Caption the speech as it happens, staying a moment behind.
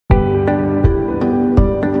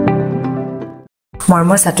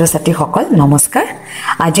মৰমৰ ছাত্ৰ-ছাত্ৰীসকল নমস্কাৰ।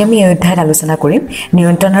 আজি আমি এই অধ্যায়ত আলোচনা কৰিম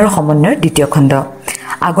নিয়ন্ত্ৰণ আৰু সমন্বয়ৰ দ্বিতীয় খণ্ড।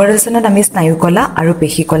 আগৰ আলোচনাত আমি স্নায়ুকলা আৰু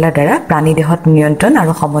পেশীকলাৰ দ্বাৰা প্ৰাণী দেহত নিয়ন্ত্ৰণ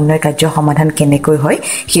আৰু সমন্বয় কাৰ্য সমাধান কেনেকৈ হয়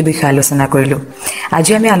সেই বিষয়ে আলোচনা কৰিলোঁ।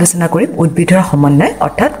 আজি আমি আলোচনা কৰিম উদ্ভিদৰ সমন্বয়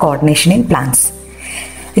অৰ্থাৎ কোঅৰ্ডিনেশ্যন ইন প্লান্টছ।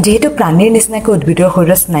 যেহেতু প্ৰাণীৰ নিচিনাকৈ উদ্ভিদৰ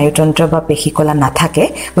শৰীৰত স্নায়ুতন্ত্ৰ বা পেশীকলা নাথাকে,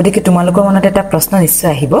 গতিকে তোমালোকৰ মনত এটা প্ৰশ্ন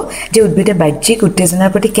নিশ্চয় আহিব যে উদ্ভিদে বাহ্যিক উত্তেজনাৰ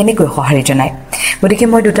প্ৰতি কেনেকৈ সঁহাৰি জনায়। গতিকে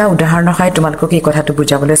মই দুটা উদাহৰণৰ সহায়ত তোমালোকক এই কথাটো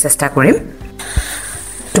বুজাবলৈ চেষ্টা কৰিম।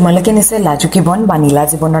 তোমালোকে নিশ্চয় লাজুকী বন বা নীলা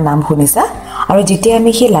জীৱনৰ নাম শুনিছা, আৰু যেতিয়া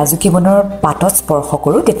আমি সেই লাজুকী বনৰ পাতত স্পৰ্শ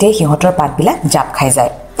কৰোঁ তেতিয়াই সিহঁতৰ পাতবিলাক জাপ খাই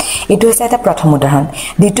যায়। এইটো হৈছে এটা প্ৰথম উদাহৰণ।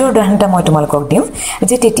 দ্বিতীয় উদাহৰণ এটা মই তোমালোকক দিওঁ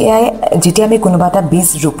যে যেতিয়া আমি কোনোবা এটা বীজ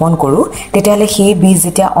ৰোপণ কৰোঁ তেতিয়াহ'লে সেই বীজ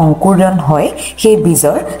যেতিয়া অংকুৰণ হয় সেই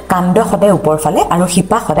বীজৰ কাণ্ড সদায় ওপৰ ফালে আৰু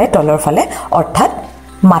শিপা সদায় তলৰ ফালে অৰ্থাৎ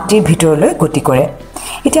মাটিৰ ভিতৰলৈ গতি কৰে।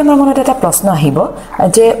 এতিয়া আমাৰ মনত এটা প্ৰশ্ন আহিব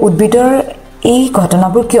যে উদ্ভিদৰ এই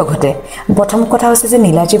ঘটনাবোৰ কিয় ঘটে। প্ৰথম কথা হৈছে যে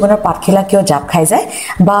নীলা জীৱনৰ পাতখিলা কিয় জাপ খাই যায়,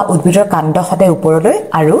 বা উদ্ভিদৰ কাণ্ড সদায় ওপৰলৈ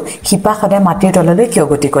আৰু শিপা সদায় মাটিৰ তললৈ কিয়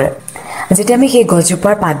গতি কৰে। যেতিয়া আমি সেই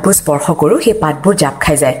গছজোপাৰ পাতবোৰ স্পৰ্শ কৰোঁ সেই পাতবোৰ জাপ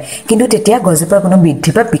খাই যায়, কিন্তু তেতিয়া গছজোপাৰ কোনো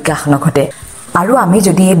বৃদ্ধি বা বিকাশ নঘটে। আৰু আমি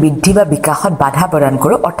যদি এই বৃদ্ধি বা বিকাশত বাধা প্ৰদান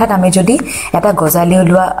কৰোঁ, অৰ্থাৎ আমি যদি এটা গজালি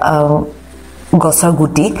ওলোৱা গছৰ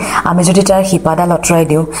গুটিক আমি যদি তাৰ শিপাডাল আঁতৰাই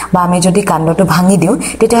দিওঁ বা আমি যদি কাণ্ডটো ভাঙি দিওঁ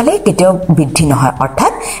তেতিয়াহ'লে কেতিয়াও বৃদ্ধি নহয়।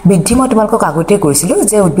 অৰ্থাৎ বৃদ্ধি মই তোমালোকক আগতেই কৈছিলোঁ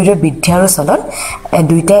যে উদ্ভিদৰ বৃদ্ধি আৰু চলন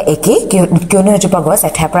দুয়োটাই একেই, কিয়নো এজোপা গছ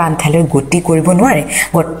এঠাইৰ পৰা আন ঠাইলৈ গতি কৰিব নোৱাৰে।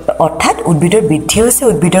 অৰ্থাৎ উদ্ভিদৰ বৃদ্ধি হৈছে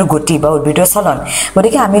উদ্ভিদৰ গতি বা উদ্ভিদৰ চলন।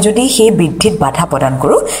 গতিকে আমি যদি সেই বৃদ্ধিত বাধা প্ৰদান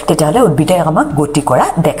কৰোঁ তেতিয়াহ'লে উদ্ভিদে আমাক গতি কৰা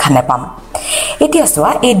দেখা নাপাম। এতিয়া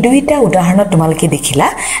চোৱা, এই দুইটা উদাহৰণত তোমালোকে দেখিলা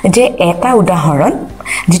যে এটা উদাহৰণ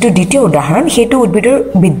যিটো দ্বিতীয় উদাহৰণ সেইটো উদ্ভিদৰ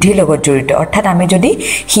বৃদ্ধিৰ লগত জড়িত। অৰ্থাৎ আমি যদি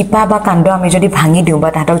শিপা বা কাণ্ড আমি যদি ভাঙি দিওঁ বা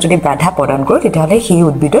তাহাঁতক যদি বাধা প্ৰদান কৰোঁ তেতিয়াহ'লে সেই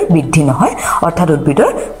উদ্ভিদৰ বৃদ্ধি নহয়, অৰ্থাৎ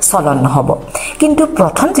উদ্ভিদৰ চলন নহ'ব। কিন্তু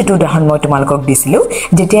প্ৰথম যিটো উদাহৰণ মই তোমালোকক দিছিলোঁ,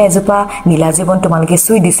 যেতিয়া এজোপা নীলা জীৱন তোমালোকে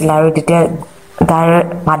চুই দিছিলা আৰু তেতিয়া তাৰ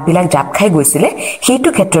পাতবিলাক জাপ খাই গৈছিলে, সেইটো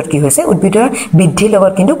ক্ষেত্ৰত কি হৈছে উদ্ভিদৰ বৃদ্ধিৰ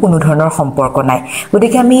লগত কিন্তু কোনো ধৰণৰ সম্পৰ্ক নাই।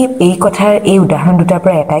 গতিকে আমি এই উদাহৰণ দুটাৰ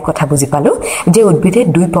পৰা এটাই কথা বুজি পালোঁ যে উদ্ভিদে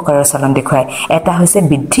দুই প্ৰকাৰৰ চলন দেখুৱায়। এটা হৈছে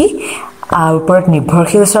বৃদ্ধি ওপৰত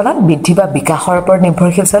নিৰ্ভৰশীল চলন, বৃদ্ধি বা বিকাশৰ ওপৰত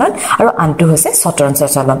নিৰ্ভৰশীল চলন, আৰু আনটো হৈছে স্বতন্ত্ৰ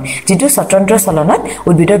চলন, যিটো স্বতন্ত্ৰ চলনত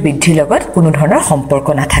উদ্ভিদৰ বৃদ্ধিৰ লগত কোনো ধৰণৰ সম্পৰ্ক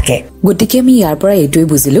নাথাকে। গতিকে আমি ইয়াৰ পৰা এইটোৱে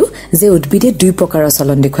বুজিলোঁ যে উদ্ভিদে দুই প্ৰকাৰৰ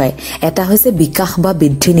চলন দেখুৱায়। এটা হৈছে বিকাশ বা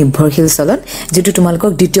বৃদ্ধি নিৰ্ভৰশীল চলন, যিটো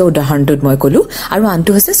তোমালোকক দ্বিতীয় উদাহৰণটোত মই ক'লোঁ, আৰু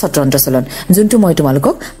আনটো হৈছে স্বতন্ত্ৰ চলন, যোনটো মই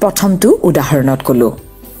তোমালোকক প্ৰথমটো উদাহৰণত ক'লোঁ।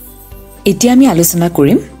 এতিয়া আমি আলোচনা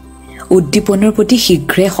কৰিম উদ্দীপনৰ প্ৰতি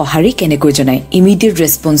শীঘ্ৰে সঁহাৰি কেনেকৈ জনায়, ইমিডিয়েট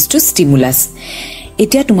ৰেছপন্স টু ষ্টিমুলাছ।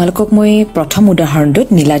 এতিয়া তোমালোকক মই প্ৰথম উদাহৰণটোত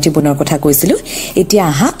নীলা জীৱনৰ কথা কৈছিলোঁ। এতিয়া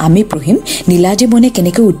আহা আমি পঢ়িম নীলা জীৱনে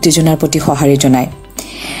কেনেকৈ উত্তেজনাৰ প্ৰতি সঁহাৰি জনায়।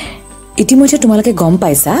 ইতিমধ্যে তোমালোকে গম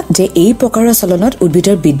পাইছা যে এই প্ৰকাৰৰ চলনত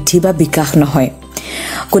উদ্ভিদৰ বৃদ্ধি বা বিকাশ নহয়।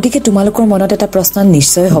 গতিকে তোমালোকৰ মনত এটা প্ৰশ্ন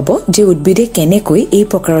নিশ্চয় হ'ব যে উদ্ভিদে কেনেকৈ এই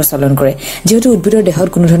প্ৰকাৰৰ চলন কৰে। যিহেতু উদ্ভিদৰ দেহত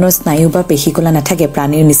কোনো ধৰণৰ স্নায়ু বা পেশীকলা নাথাকে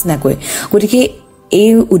প্ৰাণীৰ নিচিনাকৈ, গতিকে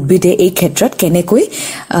এই উদ্ভিদে এই ক্ষেত্ৰত কেনেকৈ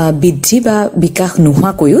বৃদ্ধি বা বিকাশ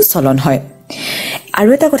নোহোৱাকৈও চলন হয়। আৰু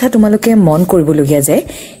এটা কথা তোমালোকে মন কৰিবলগীয়া যে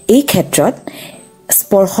এই ক্ষেত্ৰত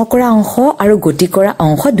স্পৰ্শ কৰা অংশ আৰু গতি কৰা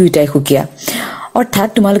অংশ দুয়োটাই সুকীয়া। অৰ্থাৎ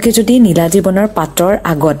তোমালোকে যদি নীলা জীৱনৰ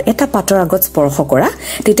এটা পাতৰ আগত স্পৰ্শ কৰা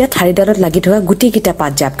তেতিয়া ঠাৰিডালত লাগি থকা গোটেইকেইটা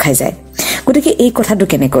পাত জাপ খাই যায়। গতিকে এই কথাটো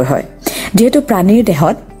কেনেকৈ হয়। যিহেতু প্ৰাণীৰ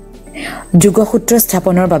দেহত যোগসূত্ৰ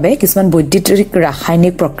স্থাপনৰ বাবে কিছুমান বৈদ্যুতিক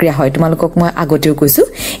ৰাসায়নিক প্ৰক্ৰিয়া হয়, তোমালোকক মই আগতেও কৈছোঁ।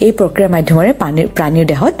 এই প্ৰক্ৰিয়াৰ মাধ্যমেৰে প্ৰাণীৰ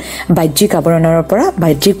দেহত বাহ্যিক আৱৰণৰ পৰা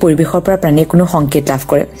বাহ্যিক পৰিৱেশৰ পৰা প্ৰাণীয়ে কোনো সংকেত লাভ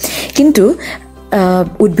কৰে। কিন্তু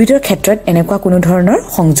উদ্ভিদৰ ক্ষেত্ৰত এনেকুৱা কোনো ধৰণৰ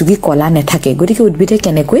সংযোগী কলা নাথাকে। গতিকে উদ্ভিদে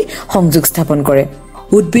কেনেকৈ সংযোগ স্থাপন কৰে।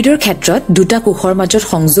 উদ্ভিদৰ ক্ষেত্ৰত দুটা কোষৰ মাজত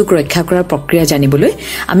সংযোগ ৰক্ষা কৰাৰ প্ৰক্ৰিয়া জানিবলৈ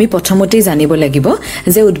আমি প্ৰথমতেই জানিব লাগিব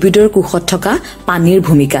যে উদ্ভিদৰ কোষত থকা পানীৰ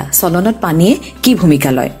ভূমিকা, চলনত পানীয়ে কি ভূমিকা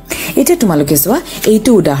লয়। এতিয়া তোমালোকে চোৱা, এইটো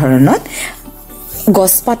উদাহৰণত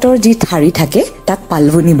গছপাতৰ যি ঠাৰি থাকে তাক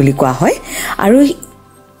পালৱনি বুলি কোৱা হয়, আৰু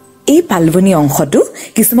এই পালৱনি অংশটো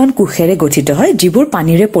কিছুমান কোষেৰে গঠিত হয় যিবোৰ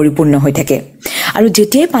পানীৰে পৰিপূৰ্ণ হৈ থাকে। আৰু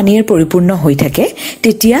যেতিয়াই পানীৰে পৰিপূৰ্ণ হৈ থাকে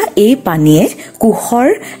তেতিয়া এই পানীয়ে কোষৰ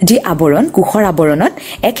যি আৱৰণ, কোষৰ আৱৰণত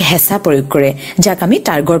এক হেঁচা প্ৰয়োগ কৰে, যাক আমি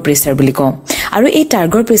টাৰ্গৰ প্ৰেচাৰ বুলি কওঁ। আৰু এই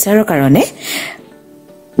টাৰ্গৰ প্ৰেচাৰৰ কাৰণে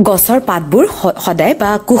গছৰ পাতবোৰ সদায় বা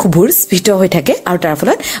কোষবোৰ স্ফীত হৈ থাকে, আৰু তাৰ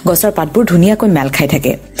ফলত গছৰ পাতবোৰ ধুনীয়াকৈ মেল খাই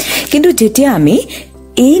থাকে। কিন্তু যেতিয়া আমি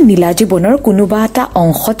এই নীলা জীৱনৰ কোনোবা এটা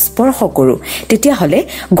অংশত স্পৰ্শ কৰোঁ তেতিয়াহ'লে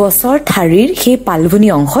গছৰ ঠাৰিৰ সেই পালৱনি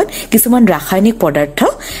অংশত কিছুমান ৰাসায়নিক পদাৰ্থ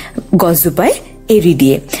গছজোপাই এৰি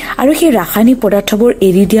দিয়ে, আৰু সেই ৰাসায়নিক পদাৰ্থবোৰ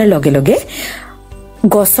এৰি দিয়াৰ লগে লগে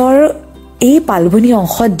গছৰ এই পালভনী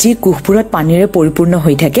অংশত যি কুহবোৰত পানীৰে পৰিপূৰ্ণ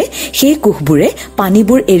হৈ থাকে সেই কুহবোৰে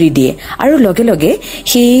পানীবোৰ এৰি দিয়ে আৰু লগে লগে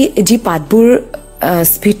সেই যি পাতবোৰ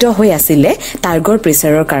স্ফীত হৈ আছিল টাৰ্গৰ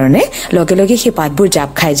প্ৰেছাৰৰ কাৰণে লগে লগে সেই পাতবোৰ জাপ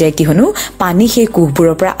খাই যায় কিয়নো পানী সেই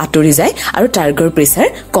কুহবোৰৰ পৰা আঁতৰি যায় আৰু টাৰ্গৰ প্ৰেছাৰ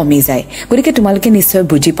কমি যায় গতিকে তোমালোকে নিশ্চয়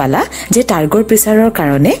বুজি পালা যে টাৰ্গৰ প্ৰেছাৰৰ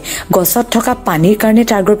কাৰণে গছত থকা পানীৰ কাৰণে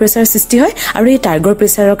টাৰ্গৰ প্ৰেছাৰ সৃষ্টি হয় আৰু এই টাৰ্গৰ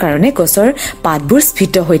প্ৰেছাৰৰ কাৰণে গছৰ পাতবোৰ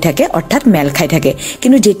স্ফীত হৈ থাকে অৰ্থাৎ মেল খাই থাকে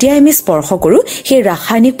কিন্তু যেতিয়া আমি স্পৰ্শ কৰো সেই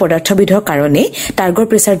ৰাসায়নিক পদাৰ্থবিধৰ কাৰণে টাৰ্গৰ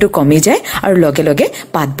প্ৰেছাৰটো কমি যায় আৰু লগে লগে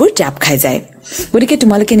পাতবোৰ জাপ খাই যায় গতিকে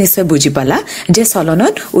তোমালোকে নিশ্চয় বুজি পালা যে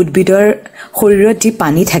চলনত উদ্ভিদৰ শৰীৰত যি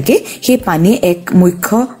পানী থাকে সেই পানী এক মুখ্য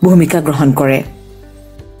ভূমিকা গ্ৰহণ কৰে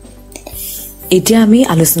এতিয়া আমি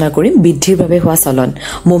আলোচনা কৰিম বৃদ্ধিৰ বাবে হোৱা চলন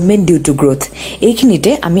মুভমেন্ট ডিউ টু গ্ৰোথ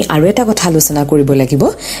এইখিনিতে আমি আৰু এটা কথা আলোচনা কৰিব লাগিব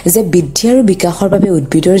যে বৃদ্ধি আৰু বিকাশৰ বাবে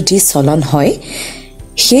উদ্ভিদৰ যি চলন হয়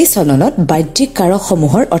সেই চলনত বাহ্যিক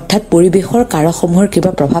কাৰকসমূহৰ অৰ্থাৎ পৰিবেশৰ কাৰকসমূহৰ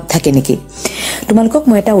কিবা প্ৰভাৱ থাকে নেকি তোমালোকক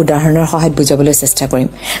মই এটা উদাহৰণৰ সহায়ত বুজাবলৈ চেষ্টা কৰিম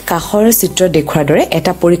কাষৰ চিত্ৰত দেখুৱাৰ দৰে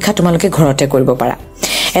এটা পৰীক্ষা তোমালোকে ঘৰতে কৰিব পাৰা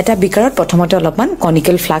এটা বিকাৰত প্ৰথমতে অলপমান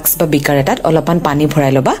কনিকেল ফ্লাক্স বা বিকাৰ এটাত অলপমান পানী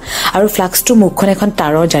ভৰাই লবা আৰু ফ্লাক্সটো মুখখন এখন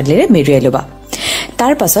তাৰৰ জালিৰে মেৰিয়াই লবা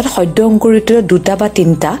তাৰ পাছত সদ্য অংকুৰিত দুটা বা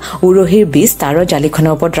তিনিটা উৰহীৰ বীজ তাৰৰ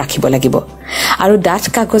জালিখনৰ ওপৰত ৰাখিব লাগিব আৰু ডাঠ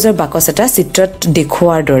কাগজৰ বাকচ এটা চিত্ৰত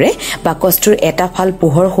দেখুৱাৰ দৰে বাকচটোৰ এটা ফাল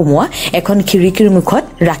পোহৰ সোমোৱা এখন খিৰিকীৰ মুখত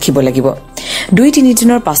ৰাখিব লাগিব 2-3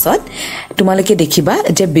 দিনৰ পাছত তোমালোকে দেখিবা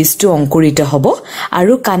যে বীজটো অংকুৰিত হ'ব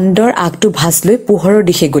আৰু কাণ্ডৰ আগটো ভাঁজ লৈ পোহৰৰ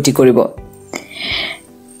দিশে গতি কৰিব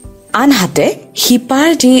আনহাতে শিপাৰ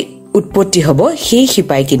যি উৎপত্তি হ'ব সেই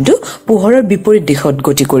শিপাই কিন্তু পোহৰৰ বিপৰীত দিশত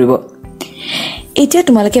গতি কৰিব এতিয়া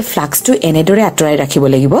তোমালোকে ফ্লাক্সটো এনেদৰে আঁতৰাই ৰাখিব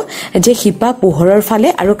লাগিব যে শিপা পোহৰৰ ফালে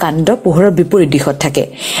আৰু কাণ্ড পোহৰৰ বিপৰীত দিশত থাকে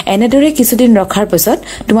এনেদৰে কিছুদিন ৰখাৰ পিছত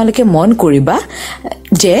তোমালোকে মন কৰিবা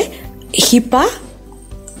যে শিপা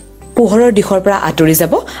পোহৰৰ দিশৰ পৰা আঁতৰি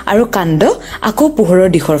যাব আৰু কাণ্ড আকৌ পোহৰৰ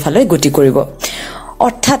দিশৰ ফালে গতি কৰিব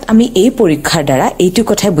অৰ্থাৎ আমি এই পৰীক্ষাৰ দ্বাৰা এইটো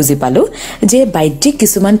কথাই বুজি পালো যে বাহ্যিক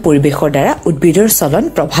কিছুমান পৰিবেশৰ দ্বাৰা উদ্ভিদৰ চলন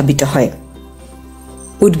প্ৰভাৱিত হয়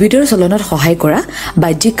উদ্ভিদৰ চলনত সহায় কৰা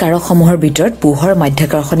বাহ্যিক কাৰকসমূহৰ ভিতৰত পোহৰ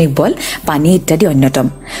মাধ্যাকৰ্ষণিক বল পানী ইত্যাদি অন্যতম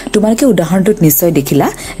তোমালোকে উদাহৰণটোত নিশ্চয় দেখিলা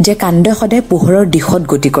যে কাণ্ড সদায় পোহৰৰ দিশত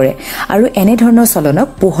গতি কৰে আৰু এনে ধৰণৰ চলনক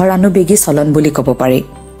পোহৰানুবেগী চলন বুলি ক'ব পাৰি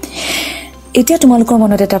এতিয়া তোমালোকৰ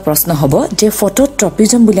মনত এটা প্ৰশ্ন হ'ব যে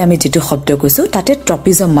ফটোট্ৰপিজম বুলি আমি যেটো শব্দ কৈছো তাতে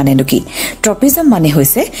ট্ৰপিজম মানে কি ট্ৰপিজম মানে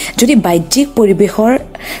হৈছে যদি বাহ্যিক পৰিবেশৰ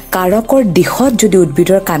কাৰকৰ দিশত যদি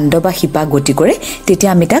উদ্ভিদৰ কাণ্ড বা শিপা গতি কৰে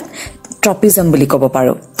তেতিয়া আমি তাক ট্ৰপিজম বুলি ক'ব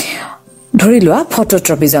পাৰো ধৰি লোৱা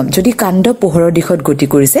ফটোট্ৰপিজম যদি কাণ্ড পোহৰৰ দিশত গতি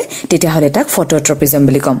কৰিছে তেতিয়া হলে তাক ফটোট্ৰপিজম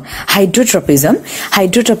বুলি কম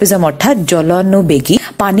হাইড্ৰোট্ৰপিজম অৰ্থাৎ জলনুবেগী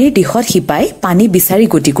পানীৰ দিশত শিপাই পানী বিচাৰি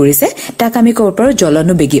গতি কৰিছে তাক আমি ক'ব পাৰো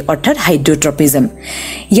জলনুবেগী অৰ্থাৎ হাইড্ৰোট্ৰপিজম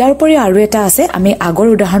ইয়াৰ উপৰি আৰু এটা আছে আমি আগৰ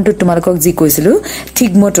উদাহৰণটোত তোমালোকক যি কৈছিলো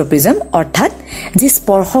থিগমোট্ৰপিজম অৰ্থাৎ যি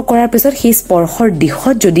স্পৰ্শ কৰাৰ পিছত সেই স্পৰ্শৰ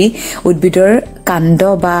দিশত যদি উদ্ভিদৰ কাণ্ড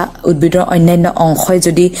বা উদ্ভিদৰ অন্যান্য অংশই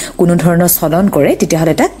যদি কোনো ধৰণৰ চলন কৰে তেতিয়া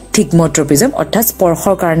হলে তাক থিগমোট্ৰপিজম অৰ্থাৎ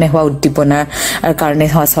স্পৰ্শৰ কাৰণে হোৱা উদ্দীপনাৰ কাৰণে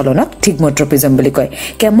হোৱা চলনক থিগমোট্ৰপিজম বুলি কয়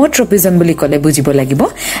কেমোট্ৰপিজম বুলি ক'লে বুজিব লাগিব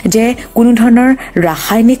যে কোনো ধৰণৰ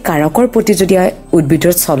ৰাসায়নিক কাৰকৰ প্ৰতি যদি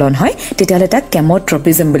উদ্ভিদৰ চলন হয় তেতিয়া হলে তাক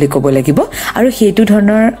কেমোট্ৰপিজম বুলি ক'ব লাগিব আৰু সেইটো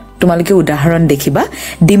ধৰণৰ তোমালোকে উদাহৰণ দেখিবা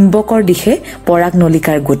ডিম্বকৰ দিশে পৰাগ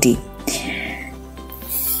নলিকাৰ গতি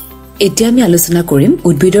এতিয়া আমি আলোচনা কৰিম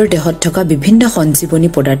উদ্ভিদৰ দেহত থকা বিভিন্ন সঞ্জীৱনী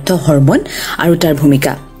পদাৰ্থ হৰমন আৰু তাৰ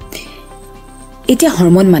ভূমিকা এতিয়া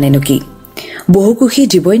হৰমন মানে কি বহুকোষী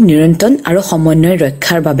জীৱই নিৰন্তন আৰু সমন্বয়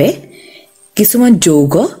ৰক্ষাৰ বাবে কিছুমান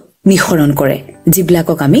যৌগ নিঃসৰণ কৰে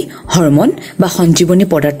যিবিলাকক আমি হৰমন বা সঞ্জীৱনী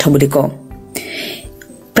পদাৰ্থ বুলি কওঁ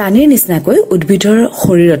প্ৰাণীৰ নিচিনাকৈ উদ্ভিদৰ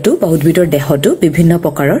শৰীৰতো বা উদ্ভিদৰ দেহতো বিভিন্ন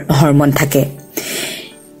প্ৰকাৰৰ হৰমন থাকে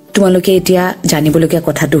তোমালোকে এতিয়া জানিবলগীয়া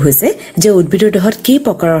কথাটো হৈছে যে উদ্ভিদৰ দেহত কি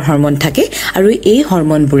প্ৰকাৰৰ হৰমন থাকে আৰু এই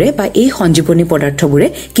হৰমনবোৰে বা এই সঞ্জীৱনী পদাৰ্থবোৰে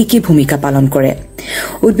কি ভূমিকা পালন কৰে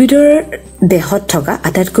উদ্ভিদৰ দেহত থকা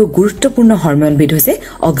আটাইতকৈ গুৰুত্বপূৰ্ণ হৰমনবিধ হৈছে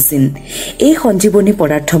অক্সিন এই সঞ্জীৱনী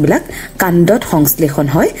পদাৰ্থবিলাক কাণ্ডত সংশ্লেষণ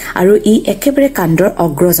হয় আৰু ই একেবাৰে কাণ্ডৰ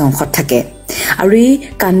অগ্ৰজ অংশত থাকে আৰু এই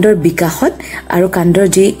কাণ্ডৰ বিকাশত আৰু কাণ্ডৰ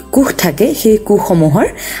যি কোষ থাকে সেই কোষসমূহৰ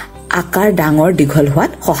আকাৰ ডাঙৰ দীঘল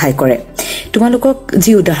হোৱাত সহায় কৰে তোমালোকক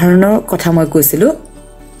যি উদাহৰণৰ কথা মই কৈছিলো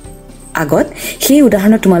আগত সেই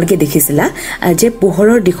উদাহৰণত তোমালোকে দেখিছিলা যে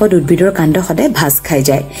পোহৰৰ দিশত উদ্ভিদৰ কাণ্ড সদায় ভাঁজ খাই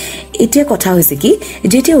যায় এতিয়া কথা হৈছে কি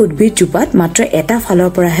যেতিয়া উদ্ভিদ জোপাত মাত্ৰ এটা ফালৰ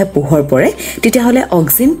পৰাহে পোহৰ পৰে তেতিয়াহলে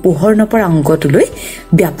অক্সিজেন পোহৰ নপৰা অংগটোলৈ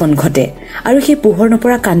ব্যাপন ঘটে আৰু সেই পোহৰ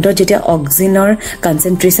নপৰা কাণ্ডত যেতিয়া অক্সিজেনৰ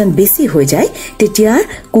কনসেন্ট্ৰেচন বেছি হৈ যায় তেতিয়া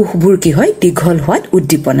কোষবোৰ কি হয় দীঘল হোৱাত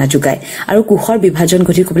উদ্দীপনা যোগায় আৰু কোষৰ বিভাজন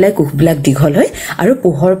ঘটি কবলৈ কোষবিলাক দীঘল হয় আৰু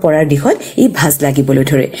পোহৰ পৰাৰ দিশত ই ভাঁজ লাগিবলৈ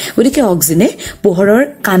ধৰে গতিকে অক্সিজেনে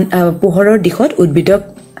পোহৰৰ দিশত উদ্ভিদক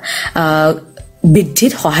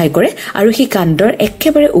বৃদ্ধিত সহায় কৰে আৰু সেই কাণ্ডৰ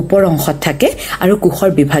একেবাৰে ওপৰ অংশত থাকে আৰু কোষৰ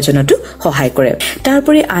বিভাজনতো সহায় কৰে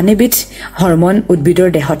তাৰপৰি আনেবিধ হৰমন উদ্ভিদৰ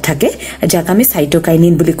দেহত থাকে যাক আমি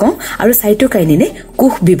সাইটোকাইনিন বুলি কওঁ আৰু সাইটোকাইনিনে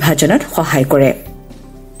কোষ বিভাজনত সহায় কৰে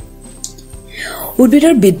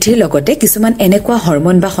উদ্ভিদৰ বৃদ্ধিৰ লগতে কিছুমান এনেকুৱা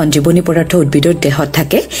হৰমন বা সঞ্জীৱনী পদাৰ্থ উদ্ভিদৰ দেহত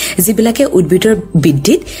থাকে যিবিলাকে উদ্ভিদৰ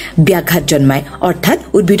বৃদ্ধিত ব্যাঘাত জন্মায় অৰ্থাৎ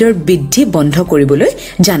উদ্ভিদৰ বৃদ্ধি বন্ধ কৰিবলৈ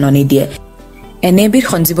জাননী দিয়ে এনেবিধ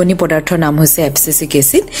সঞ্জীৱনী পদাৰ্থৰ নাম হৈছে এপচিচিক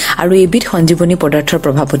এচিড আৰু এইবিধ সঞ্জীৱনী পদাৰ্থৰ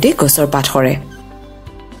প্ৰভাৱতে গছৰ পাত সৰে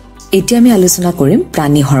এতিয়া আমি আলোচনা কৰিম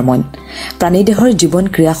প্ৰাণী হৰমন প্ৰাণী দেহৰ জীৱন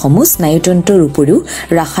ক্ৰিয়াসমূহ স্নায়ুতন্ত্ৰৰ উপৰিও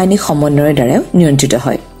ৰাসায়নিক সমন্বয়ৰ দ্বাৰা নিয়ন্ত্ৰিত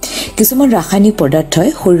হয় কিছুমান ৰাসায়নিক পদাৰ্থই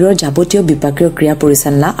শৰীৰৰ যাৱতীয় বিপাকীয় ক্ৰিয়া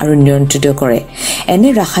পৰিচালনা আৰু নিয়ন্ত্ৰিত কৰে এনে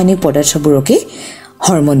ৰাসায়নিক পদাৰ্থবোৰকে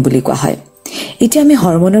হৰমন বুলি কোৱা হয় এতিয়া আমি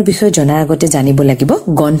হৰমনৰ বিষয়ে জনাৰ আগতে জানিব লাগিব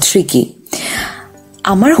গ্ৰন্থি কি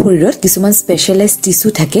আমাৰ শৰীৰত কিছুমান স্পেশালাইজ টিস্যু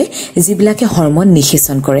থাকে যিবিলাকে হৰমন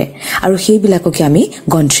নিঃসৰণ কৰে আৰু সেইবিলাককে আমি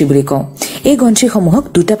গ্ৰন্থি বুলি কওঁ এই গ্ৰন্থিসমূহক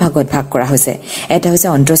দুটা ভাগত ভাগ কৰা হৈছে এটা হৈছে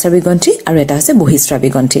অন্তঃস্ৰাৱী গ্ৰন্থি আৰু এটা হৈছে বহিঃস্ৰাৱী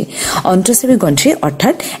গ্ৰন্থি অন্তঃস্ৰাৱী গ্ৰন্থি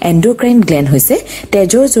অৰ্থাৎ এণ্ডোক্ৰাইন গ্ল্যান্ড হৈছে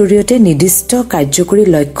তেজৰ জৰিয়তে নিৰ্দিষ্ট কাৰ্যকৰী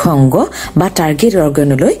লক্ষ্য অংগ বা টাৰ্গেট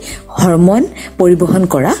অৰ্গানলৈ হৰমন পৰিবহন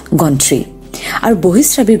কৰা গ্ৰন্থি আৰু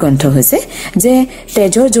বহিঃস্ৰাৱী গ্ৰন্থ হৈছে যে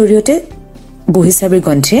তেজৰ জৰিয়তে বহিঃস্ৰাৱী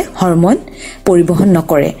গ্ৰন্থিয়ে হৰমন পৰিবহন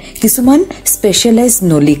নকৰে কিছুমান স্পেশালাইজ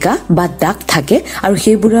নলিকা বা দাগ থাকে আৰু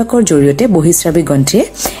সেইবোৰৰ জৰিয়তে বহিঃস্ৰাৱী গ্ৰন্থিয়ে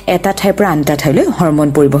এটা ঠাইৰ পৰা আনটা ঠাইলৈ হৰমন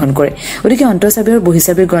পৰিবহন কৰে গতিকে অন্তঃস্ৰাৱী আৰু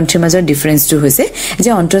বহিঃস্ৰাৱী গ্ৰন্থিৰ মাজৰ ডিফাৰেন্সটো হৈছে যে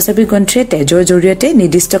অন্তঃস্ৰাৱী গ্ৰন্থিয়ে তেজৰ জৰিয়তে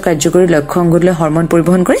নিৰ্দিষ্ট কাৰ্যকৰী লক্ষ্য অংগলৈ হৰমন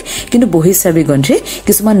পৰিবহন কৰে কিন্তু বহিঃস্ৰাৱী গ্ৰন্থিয়ে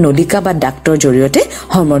কিছুমান নলিকা বা দাগৰ জৰিয়তে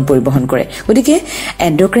হৰমন পৰিবহন কৰে গতিকে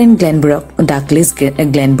এণ্ডোক্ৰাইন গ্ল্যান্ডবোৰক ডাকলেছ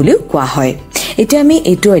গ্ল্যান্ড বুলিও কোৱা হয় এতিয়া আমি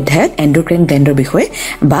এইটো অধ্যায়ত এণ্ডোক্ৰাইন গ্ল্যান্ডৰ বিষয়ে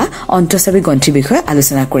বা অন্তঃস্ৰাৱী গ্ৰন্থিৰ বিষয়ে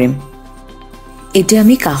আলোচনা কৰিম এতিয়া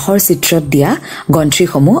আমি কাহৰ চিত্ৰত দিয়া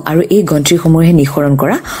গ্ৰন্থিসমূহ আৰু এই গ্ৰন্থিসমূহে নিঃসৰণ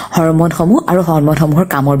কৰা হৰমনসমূহ আৰু হৰমনসমূহৰ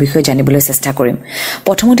কামৰ বিষয়ে জানিবলৈ চেষ্টা কৰিম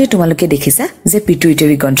প্ৰথমতে তোমালোকে দেখিছা যে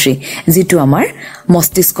পিটুইটাৰী গ্ৰন্থি যিটো আমাৰ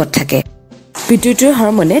মস্তিষ্কত থাকে পিটুইটাৰী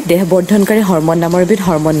হৰমনে দেহ বৰ্ধনকাৰী হৰমন নামৰ এবিধ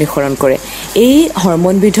হৰমন নিঃসৰণ কৰে এই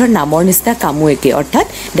হৰমনবিধৰ নামৰ নিচিনা কামো একে অৰ্থাৎ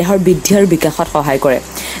দেহৰ বৃদ্ধি আৰু বিকাশত সহায় কৰে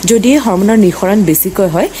যদি এই হৰমনৰ নিঃসৰণ বেছিকৈ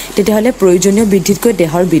হয় তেতিয়াহলে প্ৰয়োজনীয় বৃদ্ধিতকৈ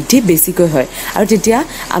দেহৰ বৃদ্ধি বেছিকৈ হয় আৰু তেতিয়া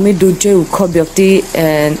আমি দুৰ্জয় উখ ব্যক্তি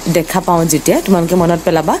দেখা পাওঁ যেতিয়া তোমালোকে মনত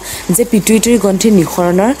পেলাবা যে পিটুইটাৰী গ্ৰন্থিৰ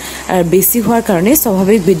নিঃসৰণৰ বেছি হোৱাৰ কাৰণে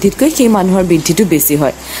স্বাভাৱিক বৃদ্ধিতকৈ সেই মানুহৰ বৃদ্ধিটো বেছি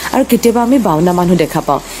হয় আৰু কেতিয়াবা আমি বাওনা মানুহ দেখা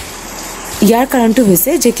পাওঁ ইয়াৰ কাৰণটো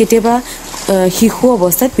হৈছে যে কেতিয়াবা শিশু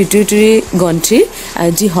অৱস্থাত পিটুইটাৰী গ্ৰন্থিৰ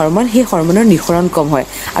যি হৰমন সেই হৰমনৰ নিঃসৰণ কম হয়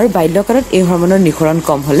আৰু বাল্যকালত এই হৰমনৰ নিঃসৰণ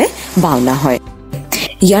কম হলে বাওনা হয়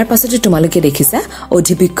ইয়াৰ পাছতে তোমালোকে দেখিছা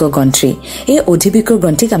অধিবৃক্ক গ্ৰন্থি এই অধিবৃক্ক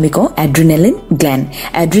গ্ৰন্থিক আমি কওঁ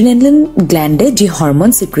এড্ৰিনেলিন গ্ল্যান্ডে যি হৰমন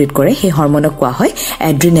সিক্ৰেট কৰে সেই হৰমনক কোৱা হয়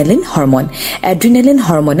এড্ৰিনেলিন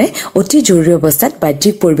হৰমনে অতি জৰুৰী অৱস্থাত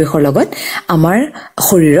বাহ্যিক পৰিৱেশৰ লগত আমাৰ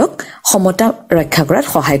শৰীৰক সমতা ৰক্ষা কৰাত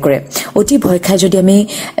সহায় কৰে অতি ভয় খাই যদি আমি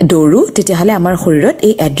দৌৰো তেতিয়াহলে আমাৰ শৰীৰত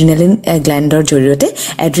এই এড্ৰিনেলিন গ্ল্যান্ডৰ জৰিয়তে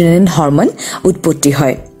এড্ৰিনেলিন হৰমন উৎপত্তি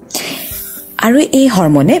হয় আৰু এই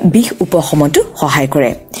হৰমনে বিষ উপশমতো সহায় কৰে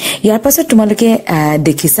ইয়াৰ পাছত তোমালোকে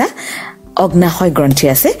দেখিছা অগ্নাশয় গ্ৰন্থি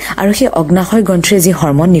আছে আৰু সেই অগ্নাশয় গ্ৰন্থিৰ যি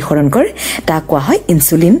হৰমন নিঃসৰণ কৰে তাক কোৱা হয়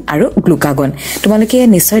ইনসুলিন আৰু গ্লুকাগন তোমালোকে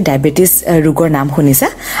নিশ্চয় ডায়াবেটিস ৰোগৰ নাম শুনিছা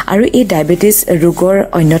আৰু এই ডায়াবেটিস ৰোগৰ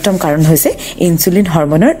অন্যতম কাৰণ হৈছে ইনসুলিন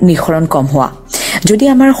হৰমনৰ নিঃসৰণ কম হোৱা যদি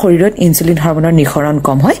আমাৰ শৰীৰত ইনসুলিন হৰমনৰ নিঃসৰণ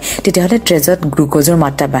কম হয় তেতিয়াহলে তেজত গ্লুকোজৰ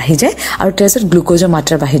মাত্ৰা বাঢ়ি যায় আৰু তেজত গ্লুকোজৰ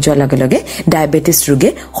মাত্ৰা বাঢ়ি যোৱাৰ লগে লগে ডায়াবেটিস ৰোগে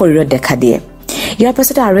শৰীৰত দেখা দিয়ে ইয়াৰ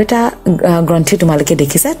পাছতে আৰু এটা গ্ৰন্থি তোমালোকে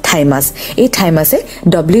দেখিছা থাইমাছ এই থাইমাছে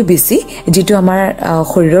WBC যেটো আমাৰ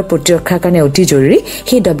শৰীৰৰ প্ৰতিৰক্ষাৰ কাৰণে অতি জৰুৰী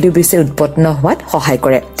সেই WBC উৎপন্ন হোৱাত সহায়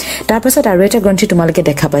কৰে তাৰ পাছত আৰু এটা গ্ৰন্থি তোমালোকে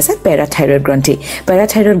দেখা পাইছা পেৰাথাইৰয়েড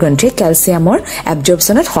গ্ৰন্থি ক্যালসিয়ামৰ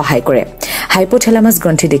এবজৰ্পচনত সহায় কৰে হাইপোথেলামাছ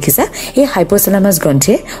গ্ৰন্থি দেখিছা এই হাইপোথেলামাছ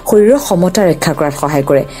গ্ৰন্থিয়ে শৰীৰৰ সমতা ৰক্ষা কৰাত সহায়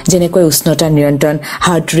কৰে যেনেকৈ উষ্ণতা নিয়ন্ত্ৰণ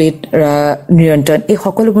হাৰ্ট ৰেট নিয়ন্ত্ৰণ এই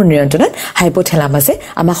সকলোবোৰ নিয়ন্ত্ৰণত হাইপোথেলামাছে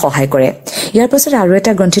আমাক সহায় কৰে ইয়াৰ পাছত আৰু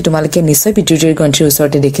এটা গ্ৰন্থি তোমালোকে নিশ্চয় পিটুইটাৰী গ্ৰন্থিৰ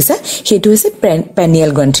ওচৰতে দেখিছা সেইটো হৈছে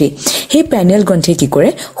পেনিয়েল গ্ৰন্থি সেই পেনিয়েল গ্ৰন্থিয়ে কি কৰে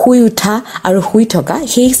শুই উঠা আৰু শুই থকা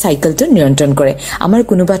সেই সাইকেলটো নিয়ন্ত্ৰণ কৰে আমাৰ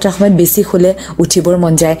কোনোবা এটা সময়ত বেছি খুলে উঠিবৰ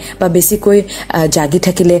মন যায় বা বেছিকৈ জাগি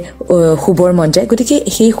থাকিলে শুবৰ মন যায় গতিকে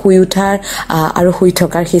সেই শুই উঠাৰ আৰু শুই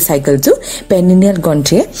থকাৰ সেই সাইকেলটো পেনিয়েল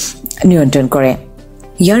গ্ৰন্থিয়ে নিয়ন্ত্ৰণ কৰে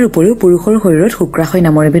ইয়াৰ উপৰিও পুৰুষৰ শৰীৰত শুক্ৰাশয়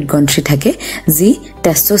নামৰ এবিধ গ্ৰন্থি থাকে যি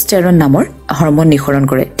টেষ্টোষ্টেৰন নামৰ হৰমন নিঃসৰণ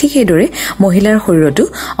কৰে ঠিক সেইদৰে মহিলাৰ শৰীৰতো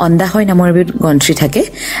অন্ডাশয় নামৰ এবিধ গ্ৰন্থি থাকে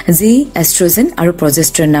যি এষ্ট্ৰজেন আৰু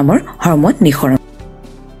প্ৰজেষ্টৰন নামৰ হৰমন নিঃসৰণ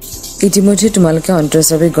ইতিমধ্যে তোমালোকে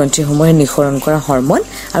অন্তঃস্ৰাৱিক গ্ৰন্থিসমূহে নিঃসৰণ কৰা হৰমন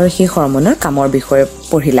আৰু সেই হৰমনৰ কামৰ বিষয়ে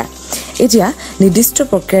পঢ়িলা এতিয়া নিৰ্দিষ্ট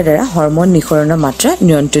প্ৰক্ৰিয়াৰ দ্বাৰা হৰমন নিঃসৰণৰ মাত্ৰা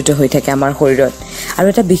নিয়ন্ত্ৰিত হৈ থাকে আমাৰ শৰীৰত আৰু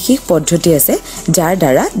এটা বিশেষ পদ্ধতি আছে যাৰ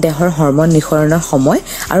দ্বাৰা দেহৰ হৰমন নিঃসৰণৰ সময়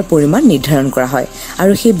আৰু পৰিমাণ নিৰ্ধাৰণ কৰা হয়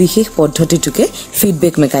আৰু সেই বিশেষ পদ্ধতিটোকে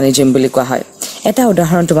ফিডবেক মেকানিজম বুলি কোৱা হয় এটা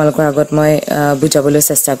উদাহৰণ তোমালোকৰ আগত মই বুজাবলৈ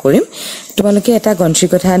চেষ্টা কৰিম তোমালোকে এটা গ্ৰন্থিৰ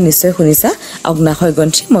কথা নিশ্চয় শুনিছা অগ্নাশয়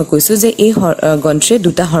গ্ৰন্থি মই কৈছো যে এই গ্ৰন্থিয়ে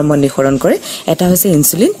দুটা হৰমন নিঃসৰণ কৰে এটা হৈছে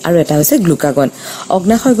ইনসুলিন আৰু এটা হৈছে গ্লুকাগন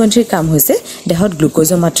অগ্নাশয় গ্ৰন্থিৰ কাম হৈছে দেহত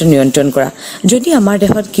গ্লুকোজৰ মাত্ৰা নিয়ন্ত্ৰণ কৰা যদি আমাৰ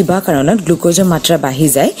দেহত কিবা কাৰণত গ্লুকোজৰ মাত্ৰা বাঢ়ি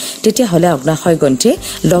যায় তেতিয়া হলে অগ্নাশয় গ্ৰন্থিয়ে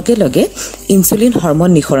লগে লগে ইনসুলিন হৰমন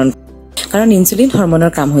নিঃসৰণ কাৰণ ইনসুলিন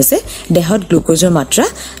হৰমনৰ কাম হৈছে দেহত গ্লুকোজৰ মাত্ৰা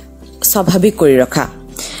স্বাভাৱিক কৰি ৰখা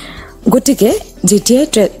গতিকে যেতিয়া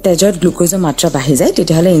তেজত গ্লুকোজৰ মাত্ৰা বাঢ়ি যায়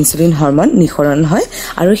তেতিয়াহলে ইনসুলিন হৰমন নিঃসৰণ হয়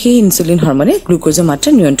আৰু সেই ইনসুলিন হৰমনে গ্লুকোজৰ মাত্ৰা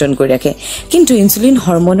নিয়ন্ত্ৰণ কৰি ৰাখে কিন্তু ইনসুলিন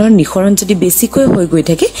হৰমনৰ নিঃসৰণ যদি বেছিকৈ হৈ গৈ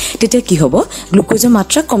থাকে তেতিয়া কি হ'ব গ্লুকোজৰ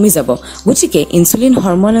মাত্ৰা কমি যাব গতিকে ইনসুলিন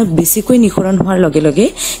হৰমনৰ বেছিকৈ নিঃসৰণ হোৱাৰ লগে লগে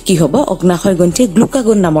কি হ'ব অগ্নাশয় গ্ৰন্থিয়ে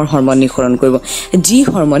গ্লুকাগন নামৰ হৰমন নিঃসৰণ কৰিব যি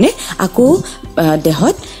হৰমনে আকৌ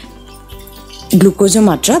দেহত গ্লুকোজৰ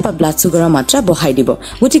মাত্ৰা বা ব্লাড সুগাৰৰ মাত্ৰা বঢ়াই দিব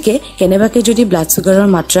গতিকে কেনেবাকে যদি ব্লাড সুগাৰৰ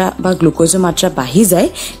মাত্ৰা বা গ্লুকোজৰ মাত্ৰা বাঢ়ি যায়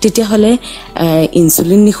তেতিয়াহলে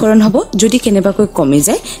ইনসুলিন নিঃসৰণ হ'ব যদি কেনেবাকৈ কমি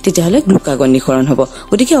যায় তেতিয়াহলে গ্লুকাগন নিঃসৰণ হ'ব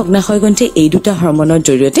গতিকে অগ্নাশয় গ্ৰন্থিয়ে এই দুটা হৰমনৰ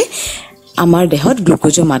জৰিয়তে আমাৰ দেহত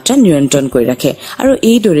গ্লুকোজৰ মাত্ৰা নিয়ন্ত্ৰণ কৰি ৰাখে আৰু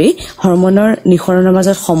এইদৰে হৰমনৰ নিঃসৰণৰ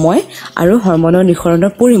মাজত সময় আৰু হৰমনৰ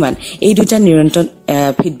নিঃসৰণৰ পৰিমাণ এই দুটা নিৰন্তৰ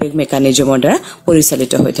ফিডবেক মেকানিজমৰ দ্বাৰা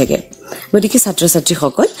পৰিচালিত হৈ থাকে গতিকে ছাত্ৰ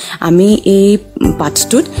ছাত্ৰীসকল আমি এই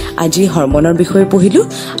পাঠটোত আজি হৰমনৰ বিষয়ে পঢ়িলো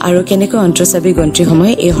আৰু কেনেকৈ অন্তঃস্ৰাৱিক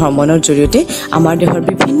গ্ৰন্থিসমূহে এই হৰমনৰ জৰিয়তে আমাৰ দেহৰ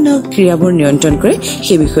বিভিন্ন ক্ৰিয়াবোৰ নিয়ন্ত্ৰণ কৰে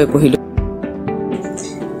সেই বিষয়ে পঢ়িলো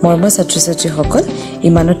মৰমৰ ছাত্ৰ ছাত্ৰীসকল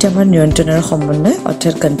ইমানতে আমাৰ নিয়ন্ত্ৰণ আৰু সমন্বয়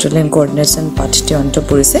অৰ্থাৎ কন্ট্ৰোল এণ্ড কোঅৰ্ডিনেশ্যন পাঠটি অন্ত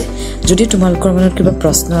পৰিছে যদি তোমালোকৰ মনত কিবা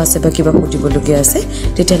প্ৰশ্ন আছে বা কিবা সুধিবলগীয়া আছে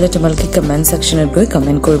তেতিয়াহ'লে তোমালোকে কমেণ্ট ছেকশ্যনত গৈ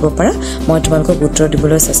কমেণ্ট কৰিব পাৰা মই তোমালোকক উত্তৰ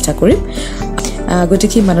দিবলৈ চেষ্টা কৰিম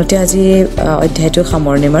গতিকে ইমানতে আজি অধ্যায়টো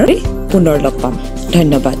সামৰণি মাৰি পুনৰ লগ পাম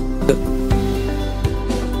ধন্যবাদ